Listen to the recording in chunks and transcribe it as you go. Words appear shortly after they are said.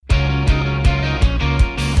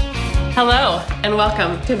Hello, and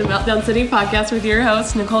welcome to the Meltdown City podcast with your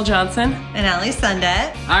host, Nicole Johnson. And Ali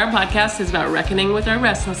Sundet. Our podcast is about reckoning with our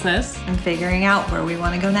restlessness and figuring out where we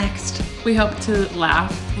want to go next. We hope to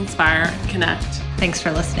laugh, inspire, and connect. Thanks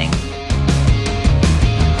for listening.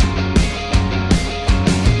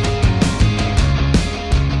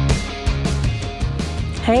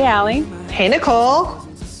 Hey, Ali. Hey, Nicole.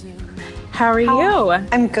 How are you?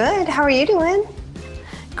 I'm good. How are you doing?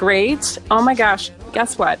 Great. Oh my gosh.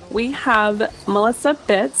 Guess what? We have Melissa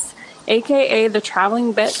Bitz, aka the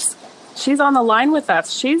Traveling Bitz. She's on the line with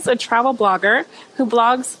us. She's a travel blogger who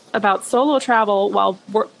blogs about solo travel while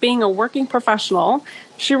being a working professional.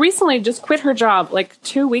 She recently just quit her job like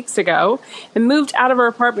 2 weeks ago and moved out of her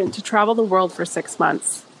apartment to travel the world for 6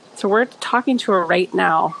 months. So we're talking to her right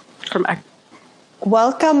now from.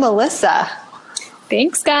 Welcome, Melissa.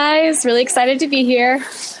 Thanks, guys. Really excited to be here.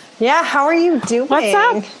 Yeah, how are you doing? What's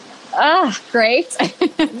up? Great.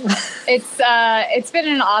 It's been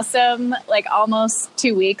an awesome, almost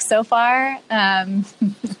 2 weeks so far.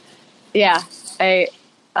 Yeah, I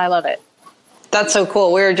love it. That's so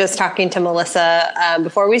cool. We were just talking to Melissa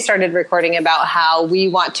before we started recording about how we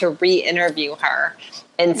want to re-interview her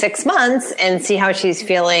in 6 months and see how she's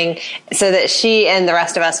feeling so that she and the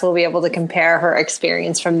rest of us will be able to compare her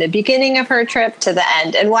experience from the beginning of her trip to the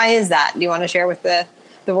end. And why is that? Do you want to share with the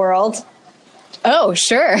world? Oh,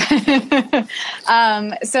 sure. So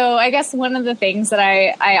I guess one of the things that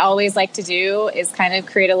I always like to do is kind of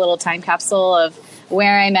create a little time capsule of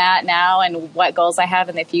where I'm at now and what goals I have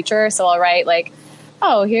in the future. So I'll write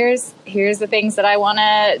here's the things that I want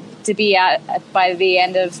to be at by the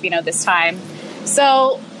end of, this time.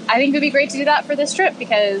 So I think it would be great to do that for this trip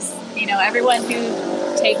because, everyone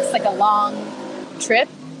who takes a long trip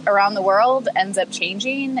around the world ends up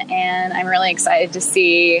changing, and I'm really excited to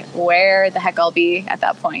see where the heck I'll be at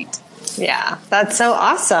that point. Yeah, that's so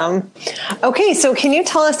awesome. Okay, so can you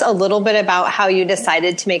tell us a little bit about how you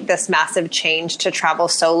decided to make this massive change to travel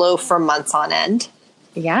solo for months on end?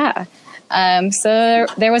 Yeah. So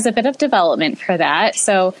there was a bit of development for that.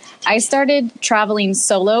 So I started traveling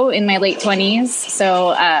solo in my late 20s. So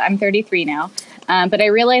I'm 33 now. But I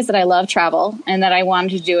realized that I love travel and that I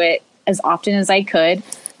wanted to do it as often as I could.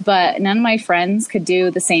 But none of my friends could do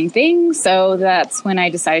the same thing. So that's when I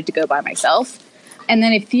decided to go by myself. And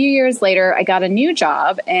then a few years later, I got a new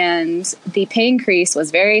job and the pay increase was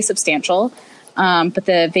very substantial. But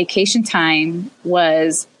the vacation time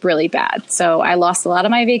was really bad. So I lost a lot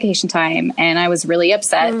of my vacation time and I was really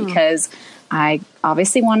upset because I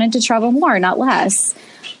obviously wanted to travel more, not less.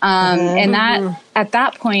 And that at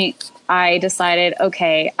that point, I decided,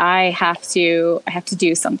 okay, I have to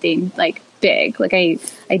do something big. I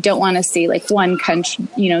don't want to see one country,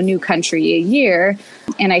 new country a year.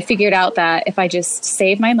 And I figured out that if I just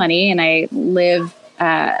save my money and I live,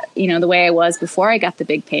 the way I was before I got the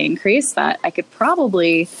big pay increase, that I could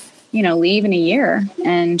probably, leave in a year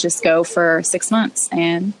and just go for 6 months.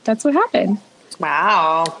 And that's what happened.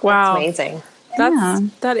 Wow. That's amazing.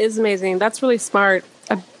 That is amazing. That's really smart.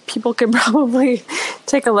 People could probably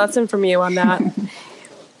take a lesson from you on that.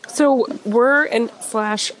 So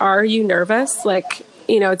are you nervous?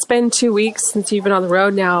 It's been 2 weeks since you've been on the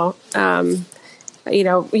road now.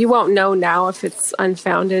 You won't know now if it's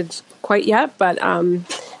unfounded quite yet, but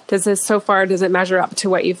does it measure up to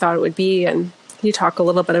what you thought it would be? And can you talk a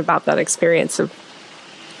little bit about that experience of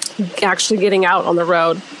actually getting out on the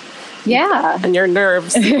road? Yeah. And your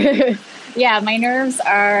nerves. Yeah, my nerves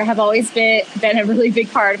have always been a really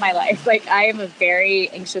big part of my life. I am a very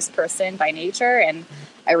anxious person by nature, and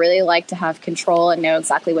I really like to have control and know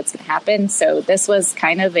exactly what's going to happen. So this was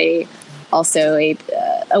kind of a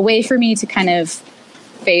way for me to kind of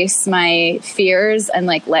face my fears and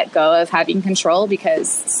let go of having control because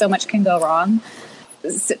so much can go wrong.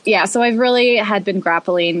 So I've really had been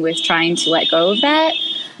grappling with trying to let go of that.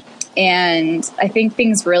 And I think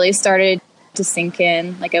things really started to sink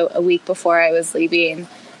in a week before I was leaving.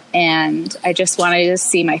 And I just wanted to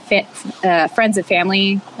see my friends and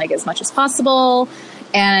family as much as possible.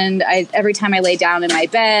 And every time I lay down in my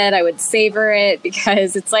bed, I would savor it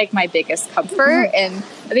because it's my biggest comfort. And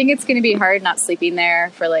I think it's going to be hard not sleeping there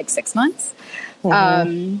for 6 months. But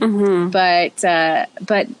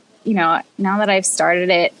now that I've started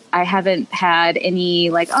it, I haven't had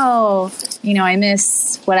any I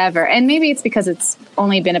miss whatever. And maybe it's because it's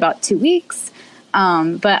only been about 2 weeks.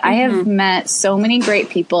 But I have met so many great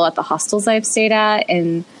people at the hostels I've stayed at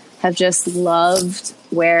and have just loved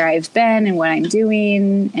where I've been and what I'm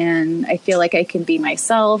doing. And I feel like I can be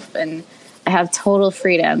myself and I have total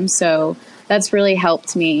freedom. So that's really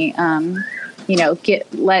helped me,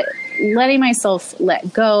 letting myself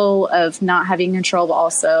let go of not having control, but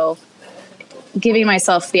also giving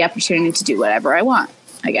myself the opportunity to do whatever I want,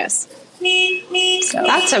 I guess. So.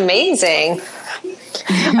 That's amazing.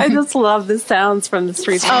 I just love the sounds from the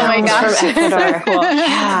streets. Oh my gosh. From Ecuador. Cool.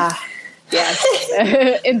 Yeah. Yes.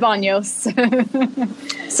 In Baños.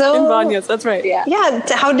 So, In Baños, that's right. Yeah. Yeah.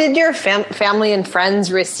 How did your family and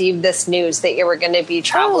friends receive this news that you were going to be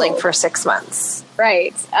traveling for 6 months?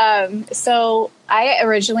 Right. So I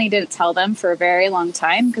originally didn't tell them for a very long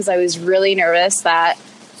time because I was really nervous that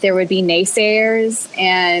there would be naysayers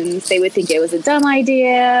and they would think it was a dumb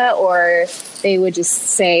idea, or they would just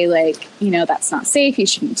say like, you know, that's not safe, you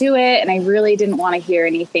shouldn't do it. And I really didn't want to hear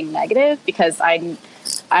anything negative because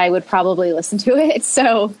I would probably listen to it.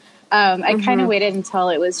 So I kind of waited until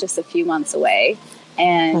it was just a few months away.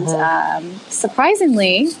 And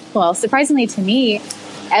surprisingly to me,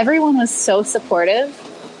 everyone was so supportive,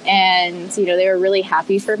 and, you know, they were really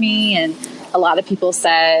happy for me. And a lot of people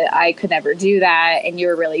said I could never do that, and you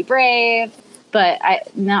were really brave. But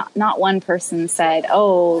not one person said,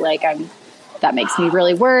 oh, like that makes me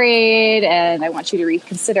really worried and I want you to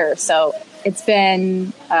reconsider. So it's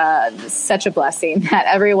been such a blessing that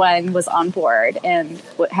everyone was on board and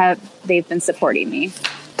they've been supporting me.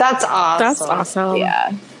 That's awesome. That's awesome.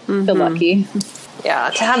 Yeah. Feel lucky. Yeah.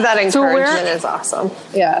 To have that encouragement is awesome.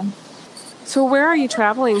 Yeah. So where are you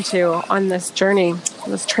traveling to on this journey,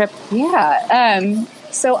 this trip? Yeah.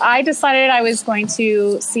 So I decided I was going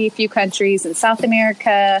to see a few countries in South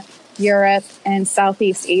America, Europe, and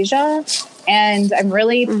Southeast Asia. And I'm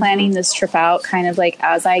really planning this trip out kind of like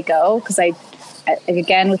as I go, because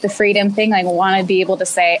again, with the freedom thing, I want to be able to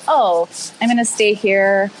say, oh, I'm going to stay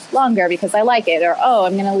here longer because I like it. Or, oh,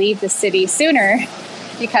 I'm going to leave the city sooner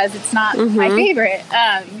because it's not my favorite.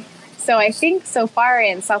 So I think so far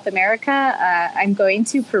in South America, I'm going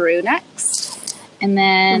to Peru next. And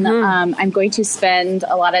then I'm going to spend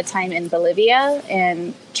a lot of time in Bolivia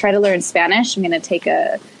and try to learn Spanish. I'm going to take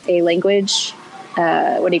a language,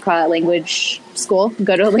 language school,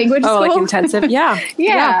 go to a language school. Oh, like intensive? Yeah.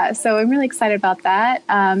 Yeah. So I'm really excited about that.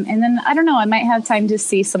 And then, I don't know, I might have time to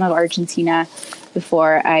see some of Argentina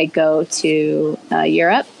before I go to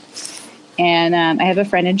Europe. And I have a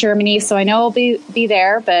friend in Germany, so I know I'll be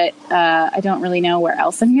there, but I don't really know where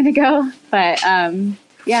else I'm going to go. But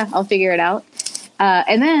yeah, I'll figure it out.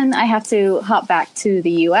 And then I have to hop back to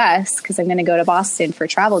the U.S. because I'm going to go to Boston for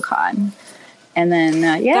TravelCon. And then,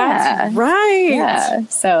 That's right. Yeah,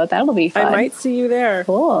 so that'll be fun. I might see you there.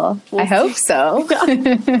 Cool. I hope so.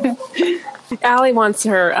 Allie wants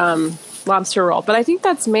her lobster roll, but I think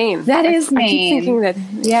that's Maine. That is Maine. I keep thinking that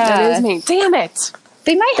is Maine. Damn it.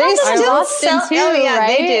 They might have them in Boston too, oh, yeah,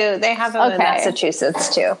 right? they do. They have them in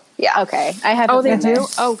Massachusetts too. Yeah. Okay. I haven't Oh, they been do? there.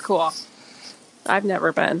 Oh, cool. I've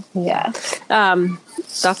never been. Yeah.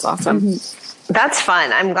 That's awesome. That's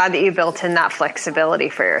fun. I'm glad that you built in that flexibility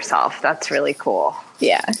for yourself. That's really cool.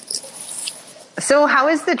 Yeah. So how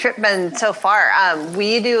has the trip been so far?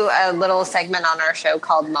 We do a little segment on our show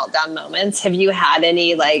called Meltdown Moments. Have you had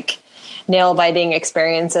any like nail-biting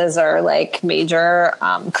experiences or like major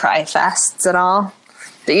cry fests at all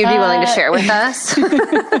that you'd be willing to share with us?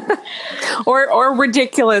 or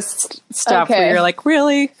ridiculous stuff where you're like,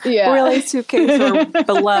 really? Yeah. Really, suitcase or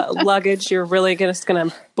luggage, you're really just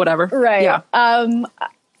gonna whatever. Right. Yeah.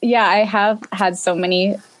 Yeah, I have had so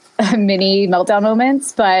many mini meltdown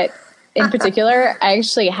moments, but in particular, I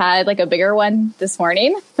actually had like a bigger one this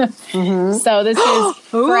morning. So this is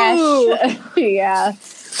fresh. Yeah.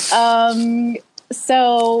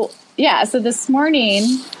 So this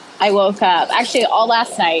morning I woke up, actually all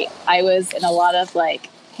last night, I was in a lot of like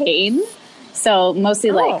pain. So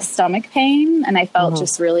mostly like stomach pain. And I felt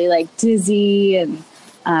just really like dizzy and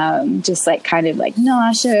just like kind of like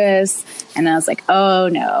nauseous. And I was like, oh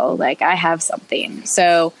no, like I have something.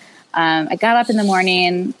 So I got up in the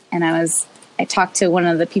morning and I talked to one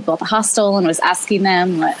of the people at the hostel and was asking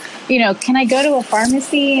them, can I go to a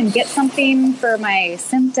pharmacy and get something for my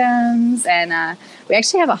symptoms? And we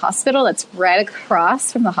actually have a hospital that's right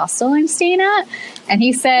across from the hostel I'm staying at. And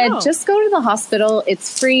he said, just go to the hospital.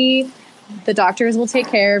 It's free. The doctors will take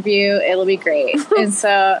care of you. It'll be great. And so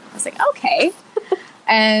I was like, okay.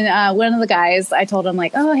 And one of the guys, I told him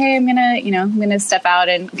like, oh, hey, I'm going to step out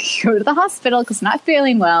and go to the hospital because I'm not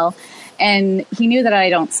feeling well. And he knew that I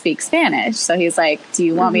don't speak Spanish. So he's like, do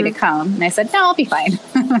you want me to come? And I said, no, I'll be fine.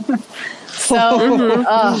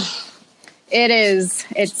 So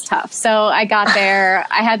it's tough. So I got there.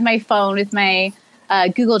 I had my phone with my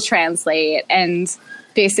Google Translate. And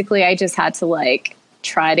basically I just had to like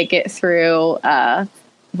try to get through,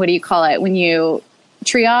 what do you call it? When you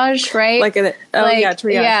triage, right?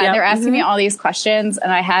 Triage. Yeah, they're asking me all these questions,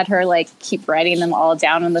 and I had her like keep writing them all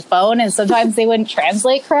down on the phone, and sometimes they wouldn't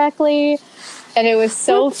translate correctly. And it was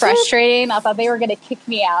so frustrating. I thought they were going to kick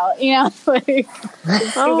me out, like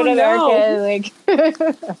stupid American. Like,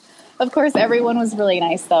 of course, everyone was really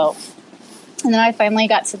nice though. And then I finally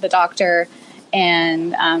got to the doctor,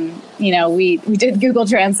 and we did Google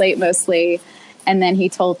Translate mostly. And then he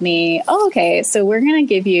told me, "Oh, okay, so we're going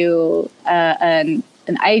to give you an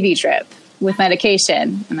IV drip with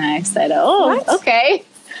medication." And I said, "Oh, what? Okay."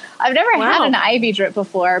 I've never had an IV drip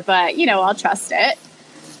before, but I'll trust it.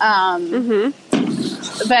 But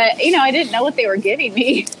I didn't know what they were giving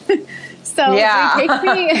me, so they take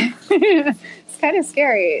me. It's kind of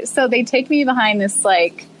scary. So they take me behind this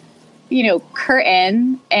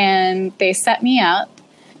curtain, and they set me up,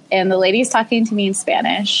 and the lady's talking to me in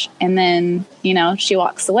Spanish, and then she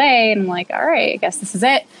walks away, and I'm like, all right, I guess this is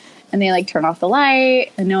it. And they turn off the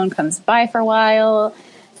light, and no one comes by for a while,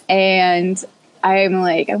 and I'm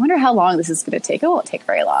like, I wonder how long this is going to take. It won't take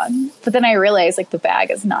very long. But then I realized the bag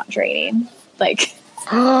is not draining. It takes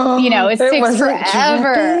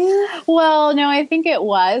forever. Dripping? Well, no, I think it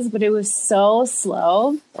was, but it was so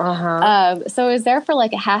slow. So I was there for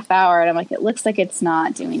a half hour, and I'm like, it looks like it's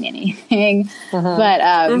not doing anything. But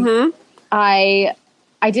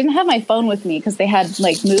I didn't have my phone with me because they had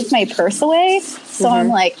moved my purse away. So I'm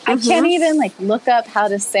like, I can't even look up how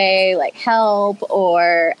to say help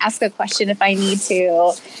or ask a question if I need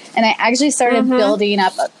to. And I actually started building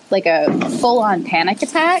up a full on panic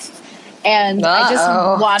attack. And I just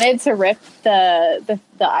wanted to rip the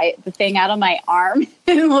thing out of my arm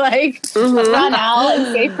and run out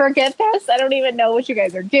and say, forget this. I don't even know what you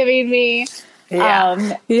guys are giving me.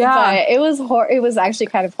 But it was actually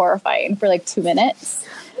kind of horrifying for 2 minutes.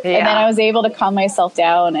 Yeah. And then I was able to calm myself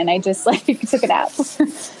down, and I just took a nap.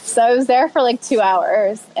 So I was there for 2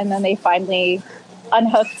 hours, and then they finally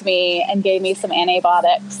unhooked me and gave me some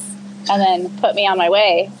antibiotics and then put me on my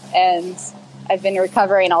way. And I've been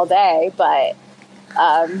recovering all day, but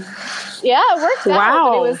it worked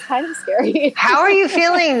out, but it was kind of scary. How are you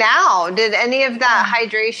feeling now? Did any of that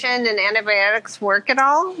hydration and antibiotics work at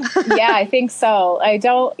all? Yeah, I think so. I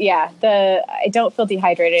don't feel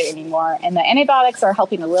dehydrated anymore, and the antibiotics are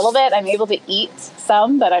helping a little bit. I'm able to eat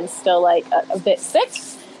some, but I'm still a bit sick.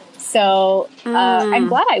 So I'm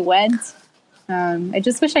glad I went. I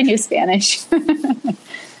just wish I knew Spanish.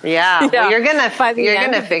 Yeah. Well, you're gonna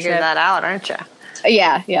figure that out, aren't you?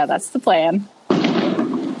 Yeah, that's the plan.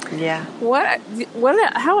 Yeah.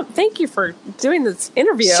 How? Thank you for doing this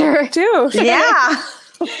interview. Sure. Too. Yeah.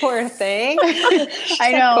 Poor thing.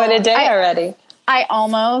 I know. Quite a day already. I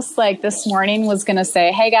almost this morning was gonna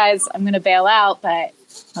say, "Hey guys, I'm gonna bail out," but I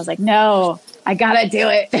was like, "No, I gotta do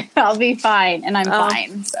it. I'll be fine," and I'm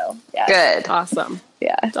fine. So yeah. Good. Awesome.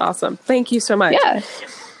 Yeah. It's awesome. Thank you so much. Yeah.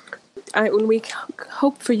 When we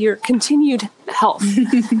hope for your continued health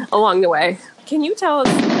along the way. Can you tell us?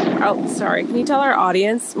 Can you tell our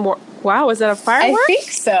audience more? Wow, is that a firework? I think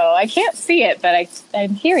so. I can't see it, but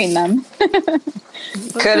I'm hearing them.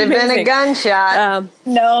 Could have been a gunshot.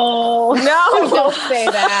 No, don't say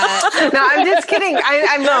that. No, I'm just kidding.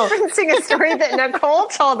 I'm referencing a story that Nicole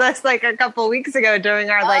told us a couple weeks ago during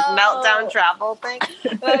our meltdown travel thing.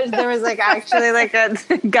 There was actually a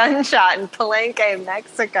gunshot in Palenque,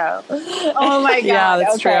 Mexico. Oh my god! Yeah,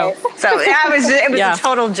 that's true. So it was a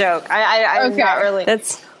total joke. I'm not really.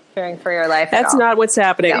 That's fearing for your life. That's not what's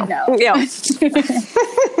happening. No. Yeah.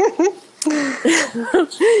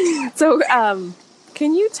 So,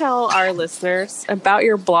 can you tell our listeners about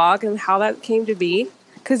your blog and how that came to be?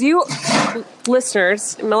 Because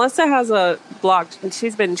listeners, Melissa has a blog, and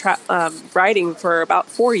she's been writing for about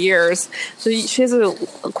 4 years. So she has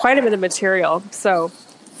quite a bit of material. So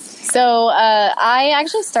I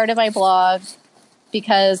actually started my blog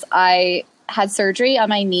because I had surgery on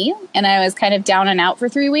my knee, and I was kind of down and out for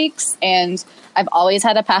 3 weeks. And I've always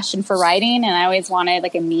had a passion for writing, and I always wanted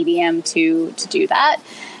a medium to do that.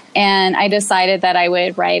 And I decided that I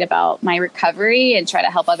would write about my recovery and try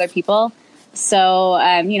to help other people. So,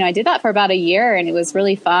 I did that for about a year, and it was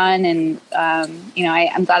really fun. And,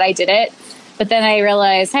 I'm glad I did it. But then I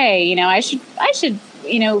realized, hey, I should,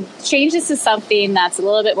 change this to something that's a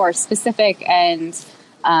little bit more specific and,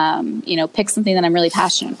 pick something that I'm really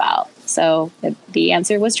passionate about. So the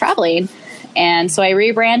answer was traveling. And so I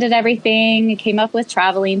rebranded everything, came up with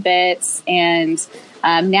Traveling Bitz, and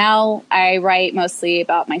now I write mostly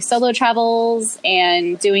about my solo travels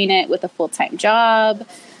and doing it with a full-time job.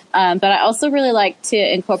 But I also really like to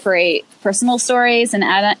incorporate personal stories and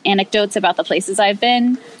anecdotes about the places I've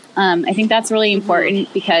been. I think that's really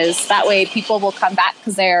important because that way people will come back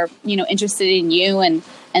because they're, interested in you and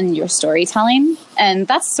your storytelling. And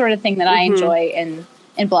that's the sort of thing that I enjoy in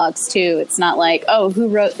blogs too. It's not like, oh, who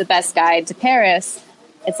wrote the best guide to Paris?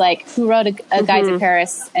 It's like, who wrote a Guide to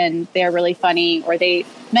Paris, and they're really funny, or they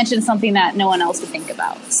mentioned something that no one else would think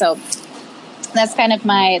about. So that's kind of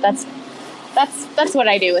that's what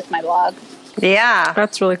I do with my blog. Yeah.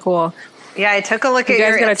 That's really cool. Yeah, I took a look at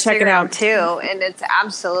your gotta Instagram check it out too, and it's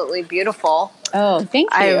absolutely beautiful. Oh, thank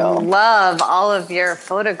you. I love all of your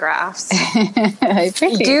photographs. I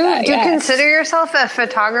appreciate that. Do you consider yourself a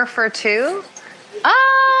photographer too?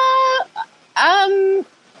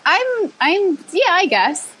 I'm yeah, I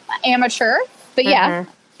guess amateur, but yeah,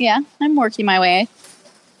 I'm working my way.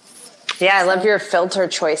 Yeah, I love your filter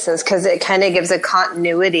choices because it kind of gives a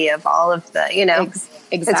continuity of all of the,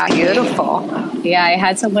 Exactly. It's beautiful. Yeah, I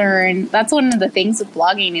had to learn. That's one of the things with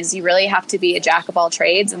blogging is you really have to be a jack of all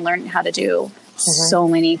trades and learn how to do so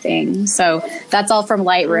many things. So that's all from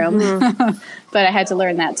Lightroom, but I had to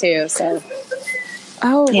learn that too. So,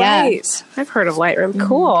 right. I've heard of Lightroom.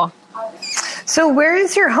 Cool. So where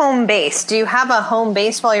is your home base? Do you have a home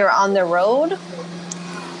base while you're on the road?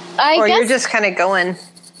 Or you're just kind of going?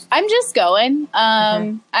 I'm just going.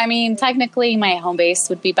 I mean, technically my home base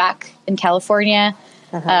would be back in California.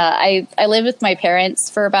 I lived with my parents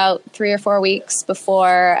for about 3 or 4 weeks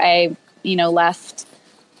before I, left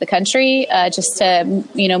the country, just to,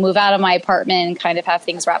 move out of my apartment and kind of have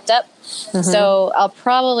things wrapped up. So I'll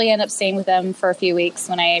probably end up staying with them for a few weeks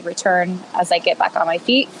when I return as I get back on my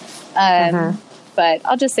feet. But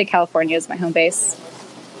I'll just say California is my home base.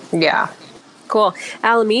 Yeah. Cool.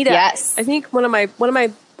 Alameda. Yes. I think one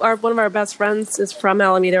of our best friends is from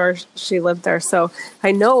Alameda, or she lived there. So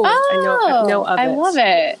I know of it. I love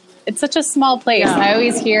it. It's such a small place. Yeah. I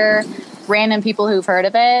always hear random people who've heard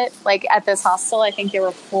of it. Like at this hostel, I think there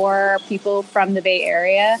were 4 people from the Bay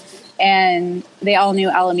Area, and they all knew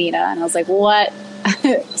Alameda. And I was like, what?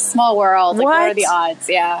 Small world. Like, what are the odds?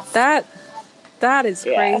 Yeah. That is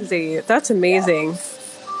crazy. That's amazing.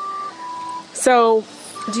 So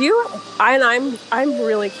I'm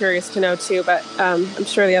really curious to know too, but I'm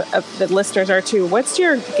sure the listeners are too. What's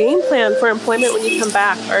your game plan for employment when you come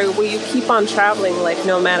back? Or will you keep on traveling like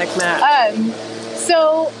nomadic Matt?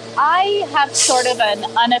 So I have sort of an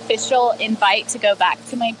unofficial invite to go back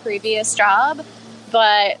to my previous job,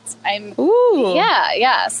 but so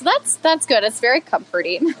that's good. It's very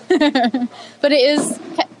comforting, but it is,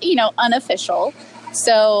 unofficial.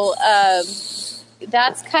 So,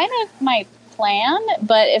 that's kind of my plan,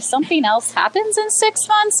 but if something else happens in 6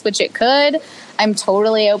 months, which it could, I'm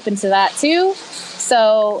totally open to that too.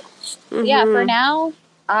 So for now,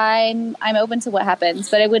 I'm open to what happens,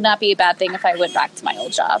 but it would not be a bad thing if I went back to my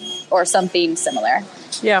old job or something similar.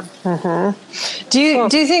 Yeah. Do you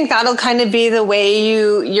think that'll kind of be the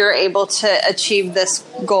way you're able to achieve this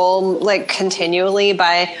goal, like continually,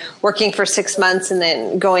 by working for 6 months and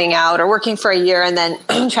then going out, or working for a year and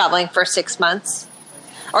then traveling for 6 months?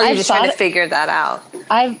 Or you're just trying to figure that out?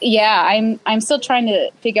 I'm still trying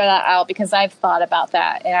to figure that out because I've thought about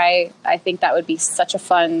that, and I think that would be such a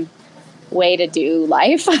fun way to do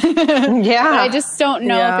life. Yeah. I just don't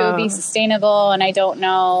know if it would be sustainable, and I don't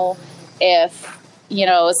know if,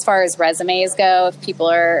 as far as resumes go, if people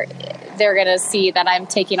they're going to see that I'm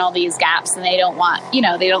taking all these gaps, and they don't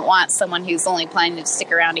want someone who's only planning to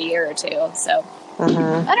stick around a year or two. So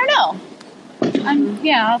I don't know.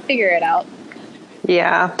 I'll figure it out.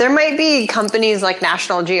 Yeah, there might be companies like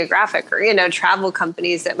National Geographic or, travel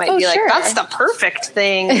companies that might be like, that's the perfect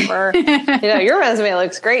thing for, your resume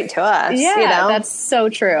looks great to us. Yeah, that's so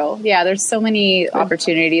true. Yeah, there's so many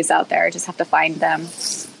opportunities out there. I just have to find them.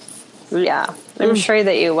 Yeah, I'm sure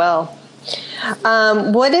that you will.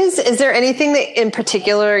 Is there anything that in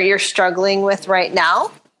particular you're struggling with right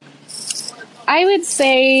now? I would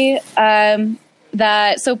say,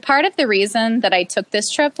 so part of the reason that I took this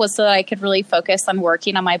trip was so that I could really focus on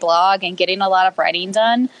working on my blog and getting a lot of writing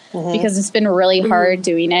done, because it's been really hard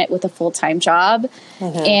doing it with a full-time job.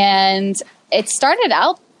 And it started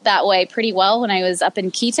out that way pretty well when I was up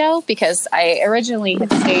in Quito, because I originally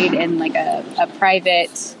had stayed in like a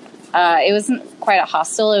private, it wasn't quite a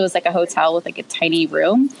hostel. It was like a hotel with like a tiny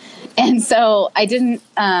room. And so I didn't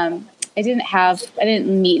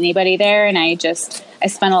meet anybody there. And I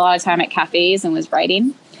spent a lot of time at cafes and was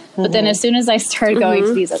writing. But then as soon as I started going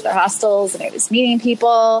to these other hostels and I was meeting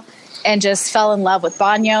people and just fell in love with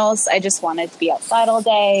baños, I just wanted to be outside all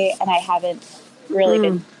day. And I haven't really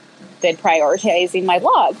been prioritizing my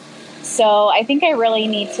blog. So I think I really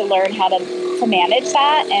need to learn how to manage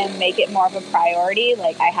that and make it more of a priority.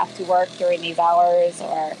 Like, I have to work during these hours,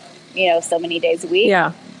 or, so many days a week.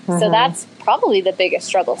 Yeah. So that's probably the biggest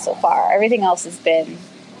struggle so far. Everything else has been,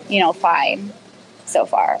 fine so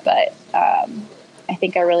far. But I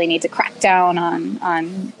think I really need to crack down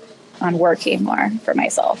on working more for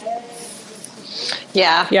myself.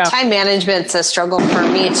 Yeah. Time management's a struggle for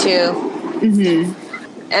me too.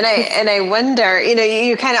 And I wonder,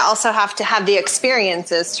 you kind of also have to have the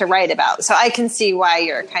experiences to write about. So I can see why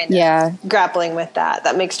you're kind of grappling with that.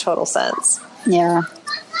 That makes total sense. Yeah.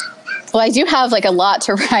 Well, I do have like a lot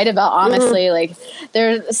to write about, honestly. Like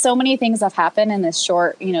there's so many things that have happened in this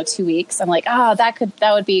short, 2 weeks. I'm like,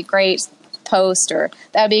 that would be a great post, or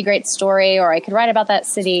that would be a great story, or I could write about that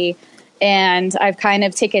city. And I've kind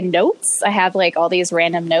of taken notes. I have like all these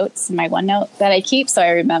random notes in my OneNote that I keep, so I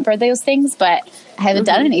remember those things, but I haven't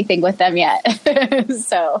done anything with them yet.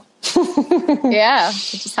 So yeah,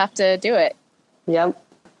 you just have to do it. Yep.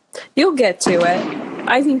 You'll get to it.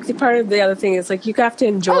 I think part of the other thing is like you have to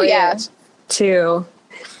enjoy it too.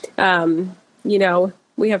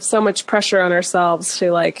 We have so much pressure on ourselves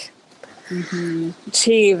to like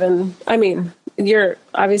achieve, and I mean, you're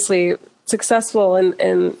obviously successful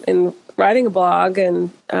in writing a blog,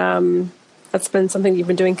 and that's been something you've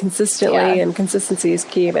been doing consistently, and consistency is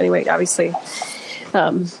key. But anyway, obviously,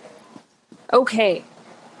 okay.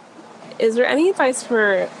 Is there any advice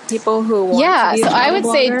for people who want to be a travel I would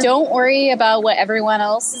say blogger? don't worry about what everyone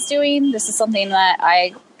else is doing. This is something that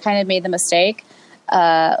I kind of made the mistake.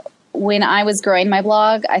 When I was growing my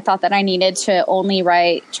blog, I thought that I needed to only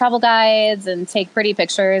write travel guides and take pretty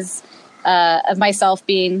pictures of myself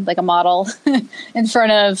being like a model in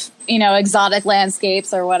front of, exotic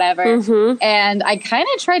landscapes or whatever. And I kind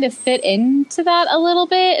of tried to fit into that a little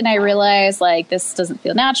bit. And I realized like, this doesn't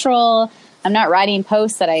feel natural. I'm not writing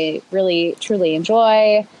posts that I really truly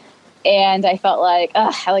enjoy. And I felt like,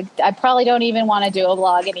 I probably don't even want to do a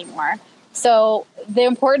blog anymore. So the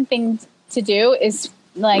important thing to do is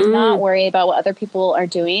like not worry about what other people are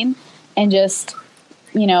doing, and just,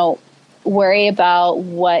 worry about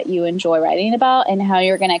what you enjoy writing about and how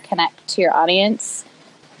you're going to connect to your audience.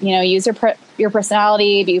 Use your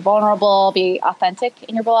personality, be vulnerable, be authentic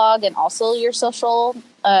in your blog, and also your social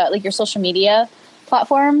media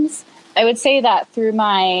platforms. I would say that through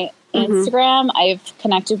my Instagram, I've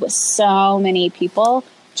connected with so many people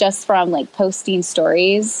just from like posting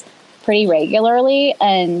stories pretty regularly.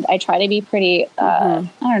 And I try to be pretty,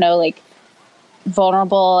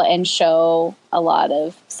 vulnerable and show a lot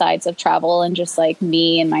of sides of travel and just like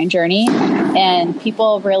me and my journey. And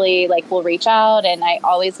people really will reach out, and I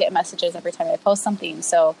always get messages every time I post something.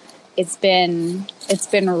 So it's been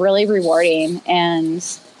really rewarding. And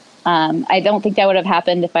I don't think that would have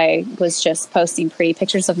happened if I was just posting pretty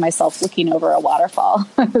pictures of myself looking over a waterfall.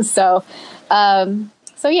 So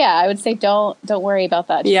yeah, I would say don't worry about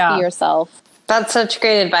that. Just be yourself. That's such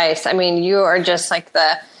great advice. I mean, you are just like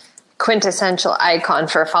the quintessential icon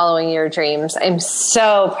for following your dreams. I'm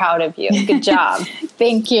so proud of you. Good job.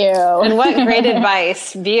 Thank you. And what great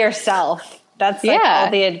advice. Be yourself. That's all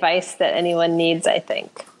the advice that anyone needs, I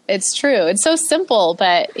think. It's true. It's so simple,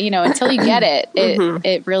 but until you get it,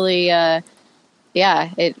 it really,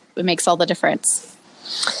 it makes all the difference.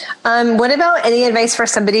 What about any advice for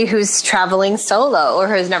somebody who's traveling solo or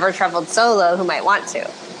who's never traveled solo who might want to?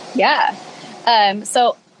 Yeah.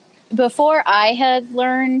 So before I had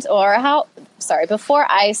learned before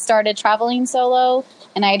I started traveling solo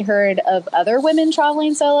and I'd heard of other women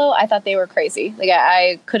traveling solo, I thought they were crazy. Like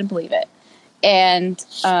I couldn't believe it. And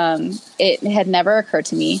it had never occurred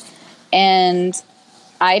to me. And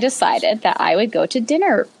I decided that I would go to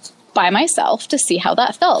dinner by myself to see how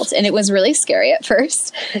that felt. And it was really scary at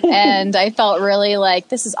first. And I felt really like,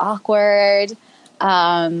 this is awkward.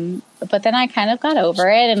 But then I kind of got over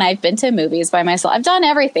it, and I've been to movies by myself. I've done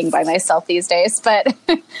everything by myself these days. But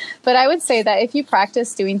I would say that if you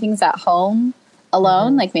practice doing things at home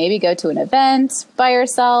alone, like maybe go to an event by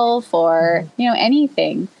yourself or,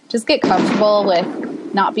 anything, just get comfortable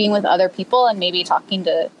with not being with other people and maybe talking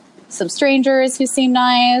to some strangers who seem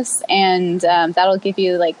nice. And that'll give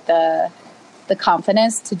you like the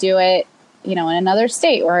confidence to do it, in another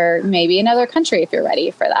state or maybe another country if you're ready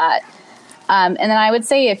for that. And then I would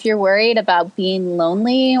say if you're worried about being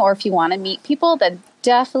lonely or if you want to meet people, then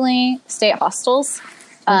definitely stay at hostels.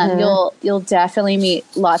 You'll definitely meet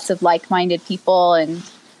lots of like-minded people. And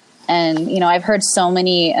I've heard so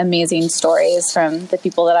many amazing stories from the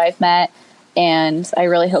people that I've met. And I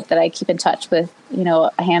really hope that I keep in touch with,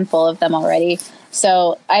 a handful of them already.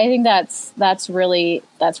 So I think that's really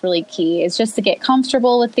key. It's just to get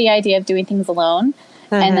comfortable with the idea of doing things alone.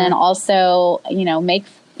 And then also,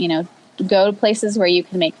 go to places where you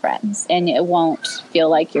can make friends and it won't feel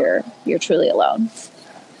like you're truly alone.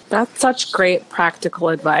 That's such great practical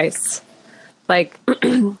advice. Like,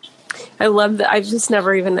 I love that. It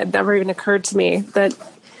never even occurred to me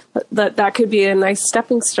that could be a nice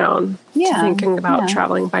stepping stone to thinking about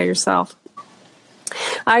traveling by yourself.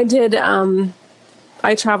 I did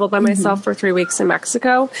I traveled by myself for 3 weeks in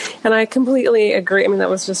Mexico, and I completely agree. I mean, that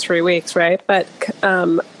was just 3 weeks, right? But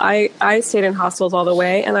I stayed in hostels all the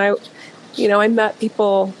way, and I met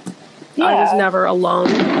people. Yeah. I was never alone,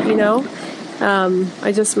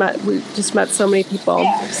 we just met so many people.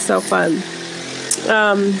 Yeah. So fun.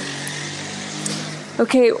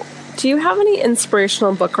 Okay. Do you have any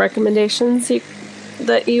inspirational book recommendations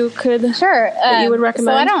that you could Sure. That you would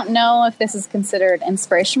recommend? So I don't know if this is considered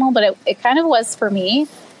inspirational, but it kind of was for me.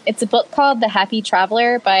 It's a book called The Happy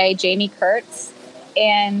Traveler by Jamie Kurtz.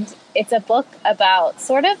 And it's a book about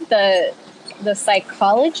sort of the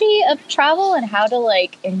psychology of travel and how to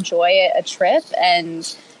like enjoy a trip.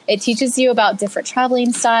 And it teaches you about different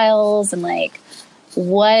traveling styles and like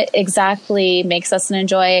what exactly makes us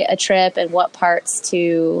enjoy a trip and what parts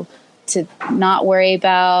to not worry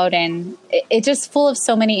about. And it's just full of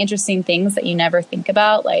so many interesting things that you never think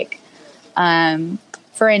about. Like,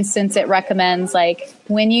 for instance, it recommends like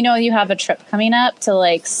when you have a trip coming up to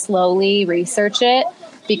like slowly research it,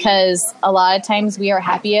 because a lot of times we are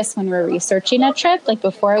happiest when we're researching a trip, like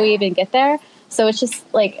before we even get there. So it's just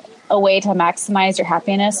like a way to maximize your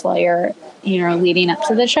happiness while you're, leading up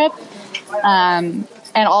to the trip. And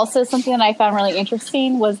also something that I found really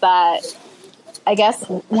interesting was that I guess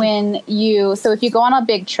if you go on a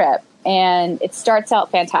big trip and it starts out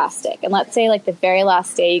fantastic, and let's say like the very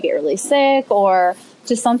last day you get really sick or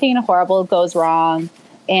just something horrible goes wrong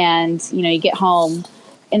and, you get home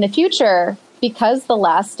in the future, because the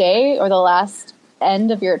last day or the last end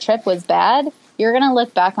of your trip was bad, you're going to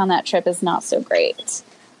look back on that trip as not so great.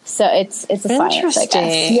 So it's a science, I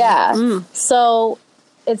guess. Yeah. Mm. So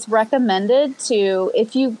it's recommended to,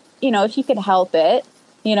 if you could help it,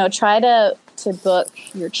 try to book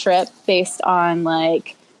your trip based on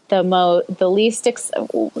like leave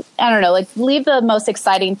the most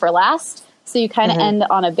exciting for last. So you kind of end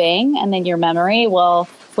on a bang, and then your memory will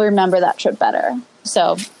remember that trip better.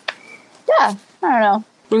 So yeah, I don't know.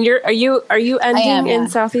 And are you ending in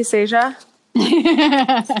Southeast Asia?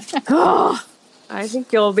 I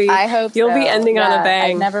think you'll be. I hope you'll be ending on a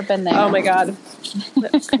bang. I've never been there. Oh my god.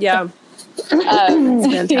 Yeah. It's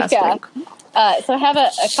fantastic. Yeah. So I have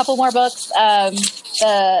a couple more books.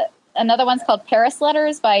 Another one's called Paris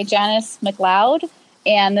Letters by Janice McLeod.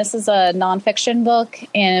 And this is a nonfiction book.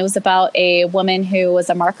 And it was about a woman who was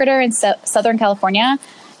a marketer in Southern California.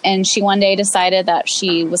 And she one day decided that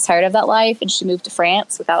she was tired of that life, and she moved to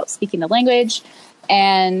France without speaking the language.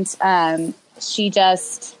 And she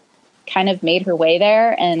just kind of made her way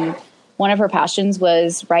there. And one of her passions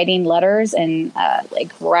was writing letters and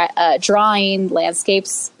drawing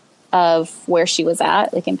landscapes of where she was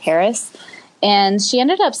at, like in Paris. And she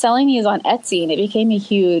ended up selling these on Etsy, and it became a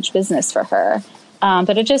huge business for her.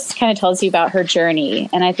 But it just kind of tells you about her journey.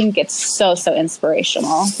 And I think it's so, so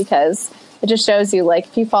inspirational, because it just shows you, like,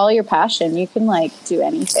 if you follow your passion, you can, like, do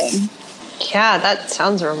anything. Yeah, that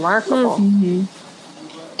sounds remarkable. Mm-hmm.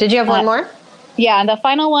 Did you have one more? Yeah, and the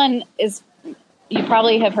final one is, you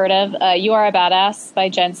probably have heard of, You Are a Badass by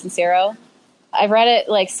Jen Sincero. I've read it,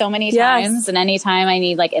 like, so many times, and anytime I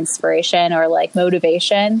need, like, inspiration or, like,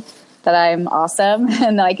 motivation that I'm awesome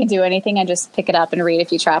and that I can do anything, I just pick it up and read a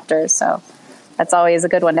few chapters. So that's always a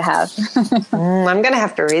good one to have. I'm going to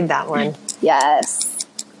have to read that one. Yes.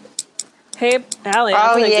 Hey, Allie.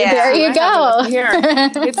 Oh, yeah. There you go. Here.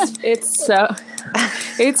 It's so...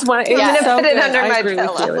 It's one. It's I'm so gonna put it good. under my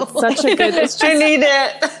pillow. It's such a good. It's just, I need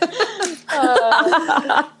it.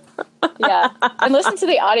 Yeah, and listen to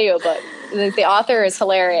the audiobook. The author is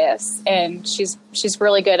hilarious, and she's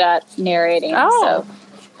really good at narrating. Oh,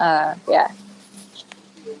 so yeah.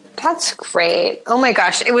 That's great. Oh my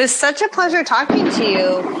gosh. It was such a pleasure talking to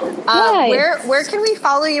you. Where can we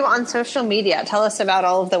follow you on social media? Tell us about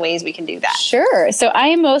all of the ways we can do that. Sure. So I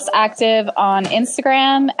am most active on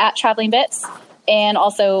Instagram at Traveling Bitz, and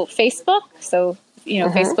also Facebook. So,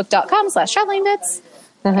 facebook.com/travelingbitz.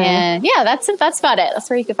 And yeah, that's about it. That's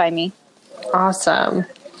where you can find me. Awesome.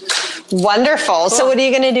 Wonderful. Cool. So what are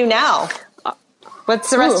you going to do now? What's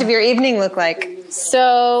the rest of your evening look like?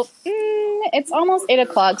 So it's almost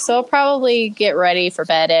 8:00, so I'll probably get ready for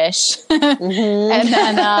bed-ish. And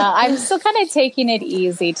then I'm still kind of taking it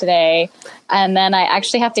easy today. And then I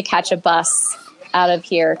actually have to catch a bus out of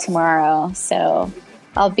here tomorrow. So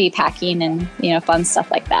I'll be packing and, fun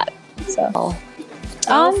stuff like that. So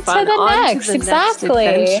on to the next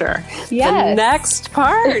adventure. Yes. The next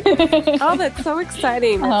part. Oh, that's so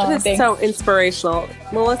exciting. That is so inspirational.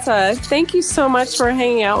 Melissa, thank you so much for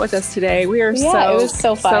hanging out with us today. We are it was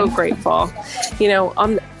so fun. So grateful.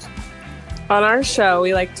 On our show,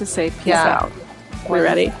 we like to say peace out. We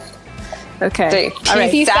ready? Okay. All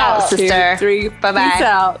right. Peace out, sister. 2, 3. Bye-bye. Peace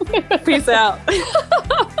out. Peace out.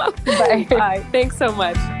 Bye. Bye. Thanks so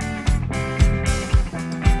much.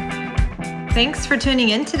 Thanks for tuning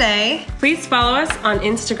in today. Please follow us on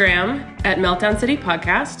Instagram at Meltdown City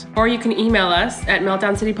Podcast, or you can email us at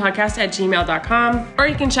meltdowncitypodcast@gmail.com, or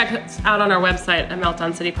you can check us out on our website at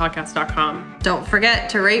meltdowncitypodcast.com. Don't forget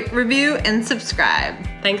to rate, review, and subscribe.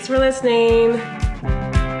 Thanks for listening.